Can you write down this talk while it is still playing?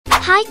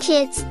Hi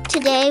kids,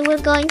 today we're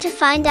going to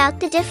find out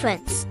the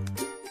difference.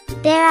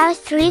 There are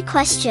 3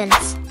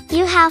 questions.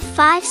 You have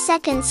 5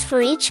 seconds for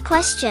each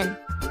question.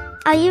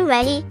 Are you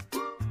ready?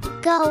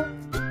 Go!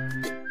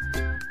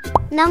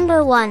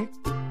 Number 1.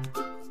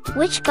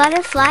 Which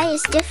butterfly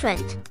is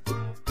different?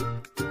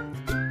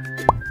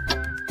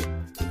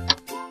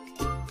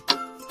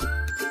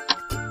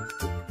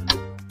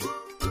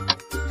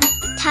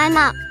 Time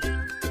up.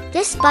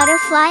 This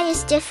butterfly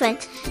is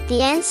different.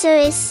 The answer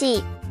is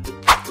C.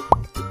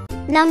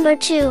 Number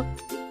 2.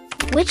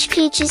 Which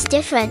peach is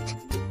different?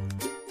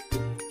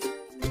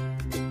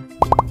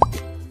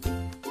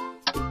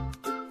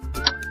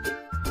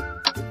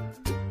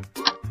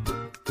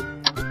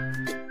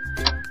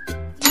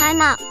 Time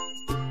up.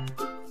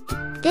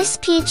 This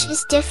peach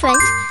is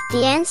different.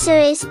 The answer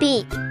is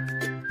B.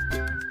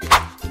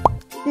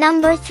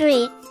 Number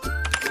 3.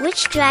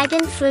 Which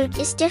dragon fruit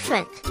is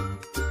different?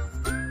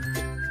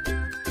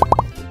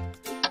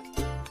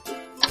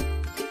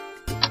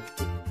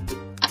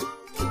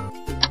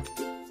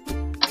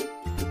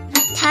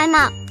 Time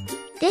up.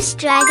 This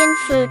dragon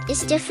fruit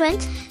is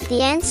different.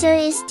 The answer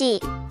is D.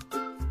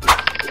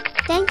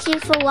 Thank you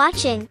for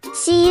watching.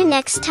 See you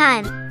next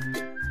time.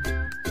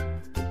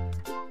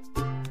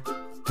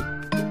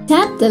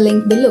 Tap the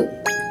link below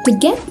to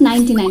get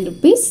 99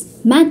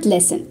 rupees math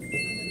lesson.